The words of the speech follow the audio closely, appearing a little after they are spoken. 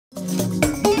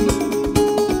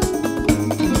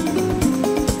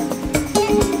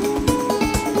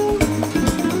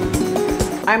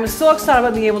I'm so excited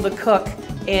about being able to cook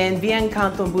in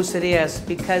Encanto and Bucerias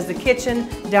because the kitchen,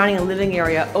 dining, and living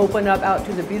area open up out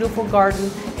to the beautiful garden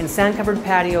and sand-covered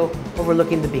patio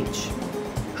overlooking the beach.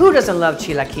 Who doesn't love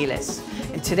chilaquiles?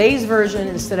 In today's version,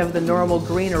 instead of the normal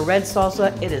green or red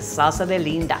salsa, it is salsa de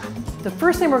linda. The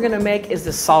first thing we're going to make is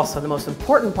the salsa, the most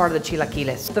important part of the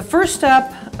chilaquiles. The first step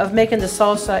of making the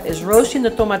salsa is roasting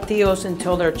the tomatillos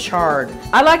until they're charred.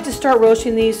 I like to start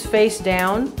roasting these face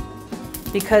down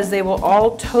because they will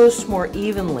all toast more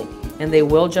evenly and they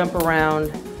will jump around.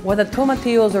 While the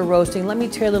tomatillos are roasting, let me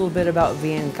tell you a little bit about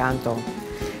Encanto.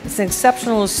 It's an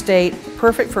exceptional estate,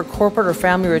 perfect for corporate or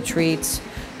family retreats,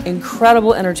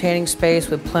 incredible entertaining space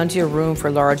with plenty of room for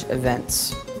large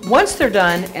events. Once they're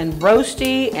done and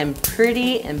roasty and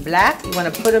pretty and black, you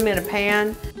want to put them in a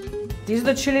pan. These are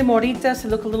the chile moritas. They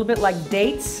look a little bit like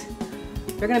dates.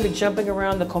 They're going to be jumping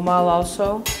around the comal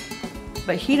also.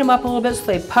 But heat them up a little bit so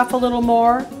they puff a little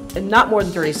more, and not more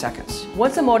than 30 seconds.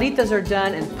 Once the moritas are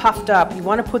done and puffed up, you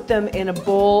want to put them in a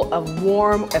bowl of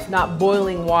warm, if not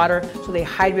boiling water, so they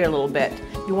hydrate a little bit.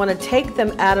 You want to take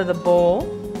them out of the bowl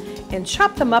and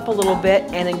chop them up a little bit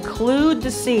and include the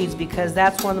seeds because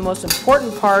that's one of the most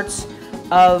important parts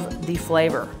of the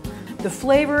flavor. The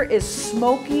flavor is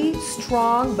smoky,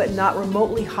 strong, but not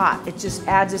remotely hot. It just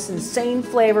adds this insane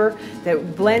flavor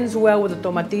that blends well with the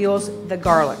tomatillos, the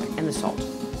garlic, and the salt.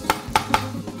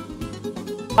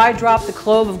 I drop the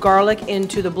clove of garlic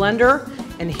into the blender,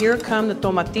 and here come the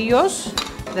tomatillos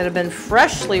that have been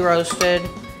freshly roasted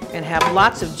and have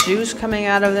lots of juice coming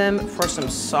out of them for some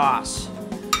sauce.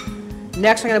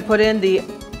 Next, I'm going to put in the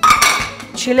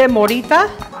chile morita,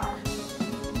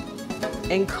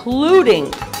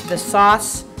 including the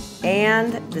sauce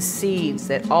and the seeds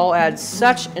that all add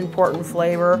such important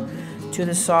flavor to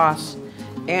the sauce.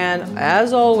 And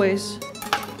as always,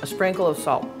 a sprinkle of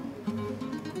salt.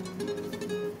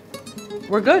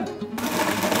 We're good.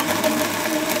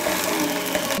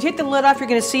 You take the lid off, you're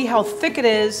going to see how thick it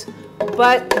is,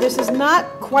 but this is not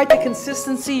quite the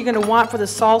consistency you're going to want for the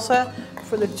salsa,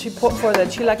 for the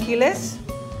chilaquiles.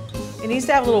 It needs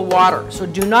to have a little water, so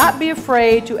do not be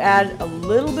afraid to add a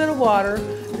little bit of water.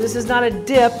 This is not a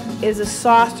dip, it is a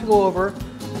sauce to go over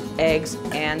eggs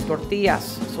and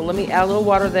tortillas. So let me add a little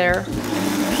water there.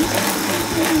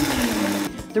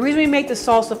 The reason we make the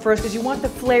salsa first is you want the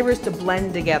flavors to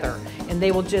blend together and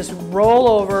they will just roll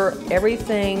over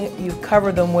everything you've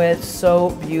covered them with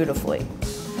so beautifully.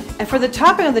 And for the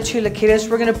topping of the chilaquiles,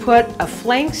 we're going to put a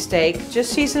flank steak,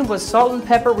 just seasoned with salt and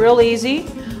pepper, real easy,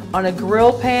 on a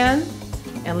grill pan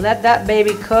and let that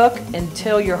baby cook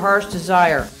until your heart's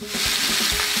desire.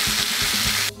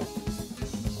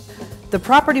 The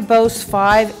property boasts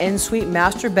 5 en-suite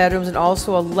master bedrooms and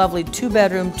also a lovely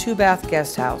 2-bedroom, 2-bath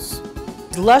guest house.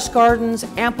 Lush gardens,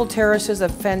 ample terraces, a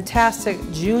fantastic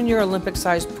junior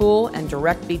Olympic-sized pool, and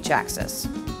direct beach access.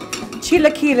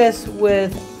 Chilaquiles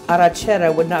with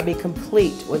arrachera would not be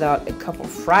complete without a couple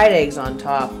fried eggs on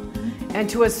top. And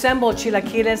to assemble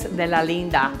chilaquiles de la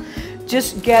linda,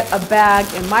 just get a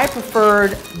bag, in my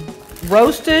preferred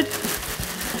roasted,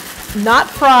 not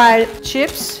fried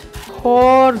chips.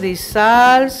 Pour the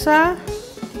salsa.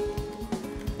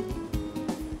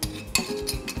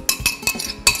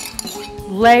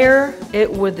 Layer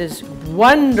it with this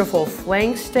wonderful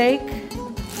flank steak,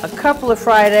 a couple of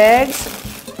fried eggs,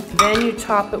 then you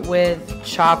top it with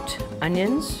chopped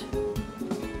onions,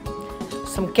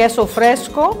 some queso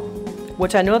fresco,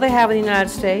 which I know they have in the United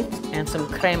States, and some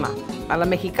crema a la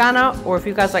mexicana, or if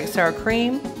you guys like sour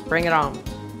cream, bring it on.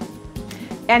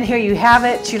 And here you have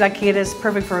it, chilaquiles,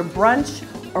 perfect for brunch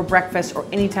or breakfast or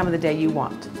any time of the day you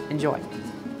want. Enjoy.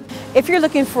 If you're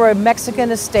looking for a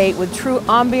Mexican estate with true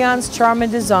ambiance, charm, and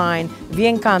design,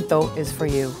 Encanto is for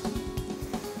you.